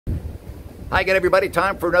Hi again, everybody.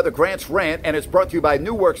 Time for another Grant's Rant, and it's brought to you by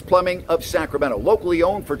New Works Plumbing of Sacramento. Locally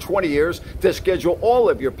owned for 20 years. To schedule all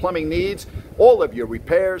of your plumbing needs, all of your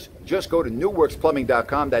repairs, just go to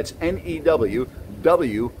newworksplumbing.com. That's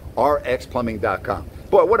NEWWRXplumbing.com.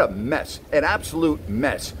 Boy, what a mess, an absolute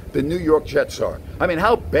mess the New York Jets are. I mean,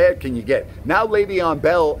 how bad can you get? Now Le'Veon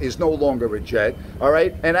Bell is no longer a Jet, all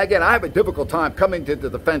right? And again, I have a difficult time coming to the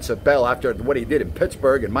defense of Bell after what he did in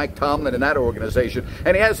Pittsburgh and Mike Tomlin and that organization.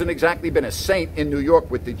 And he hasn't exactly been a saint in New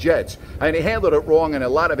York with the Jets. And he handled it wrong in a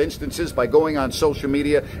lot of instances by going on social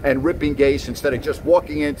media and ripping Gase instead of just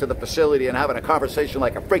walking into the facility and having a conversation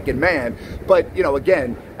like a freaking man. But, you know,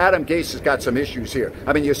 again, Adam Gase has got some issues here.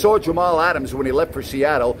 I mean, you saw Jamal Adams when he left for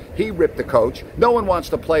Seattle. He ripped the coach. No one wants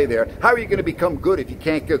to play there. How are you going to become good if you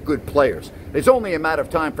can't get good players? It's only a matter of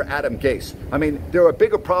time for Adam Gase. I mean, there are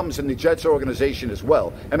bigger problems in the Jets organization as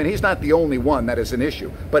well. I mean, he's not the only one that is an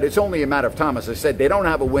issue, but it's only a matter of time. As I said, they don't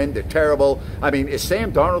have a win. They're terrible. I mean, is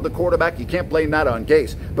Sam Darnold the quarterback? You can't blame that on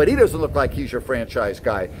Gase, but he doesn't look like he's your franchise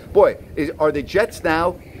guy. Boy, are the Jets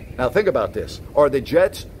now think about this, are the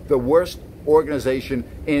Jets the worst organization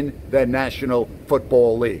in the National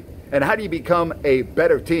Football League? And how do you become a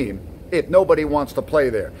better team if nobody wants to play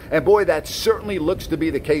there? And boy, that certainly looks to be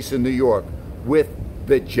the case in New York with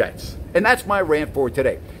the Jets. And that's my rant for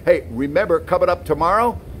today. Hey, remember, coming up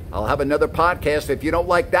tomorrow, I'll have another podcast. If you don't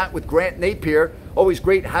like that with Grant Napier, always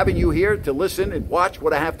great having you here to listen and watch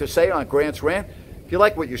what I have to say on Grant's Rant. If you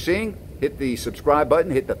like what you're seeing, hit the subscribe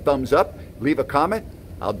button, hit the thumbs up, leave a comment.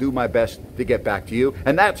 I'll do my best to get back to you.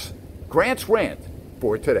 And that's Grant's Rant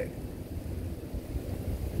for today.